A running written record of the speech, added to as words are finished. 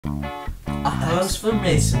A house for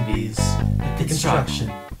mason bees. The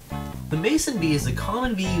construction. The mason bee is a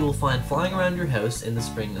common bee you will find flying around your house in the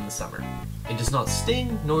spring and the summer. It does not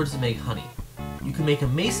sting, nor does it make honey. You can make a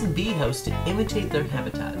mason bee house to imitate their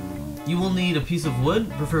habitat. You will need a piece of wood,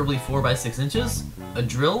 preferably 4 by 6 inches, a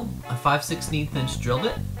drill, a 5/16 inch drill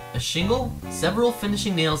bit, a shingle, several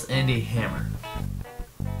finishing nails, and a hammer.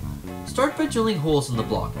 Start by drilling holes in the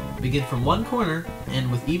block. Begin from one corner,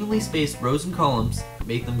 and with evenly spaced rows and columns,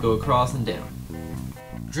 make them go across and down.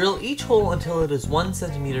 Drill each hole until it is 1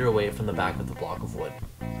 centimeter away from the back of the block of wood.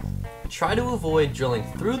 Try to avoid drilling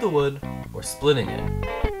through the wood or splitting it.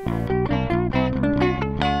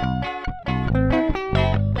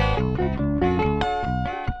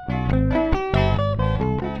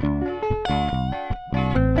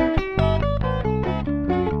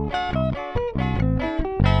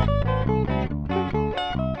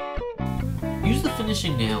 Use the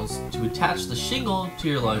finishing nails to attach the shingle to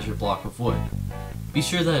your larger block of wood. Be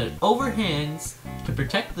sure that it overhangs to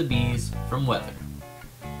protect the bees from weather.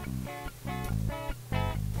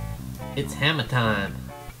 It's hammer time.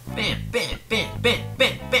 Bam, bam, bam, bam,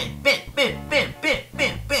 bam, bam, bam, bam, bam, bam,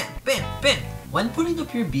 bam, bam, bam, bam. When putting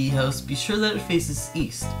up your bee house, be sure that it faces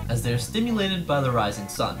east, as they are stimulated by the rising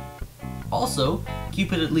sun. Also,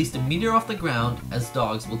 keep it at least a meter off the ground, as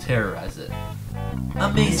dogs will terrorize it. A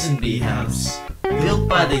mason bee house. Built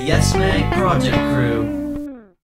by the Yes Mag project crew.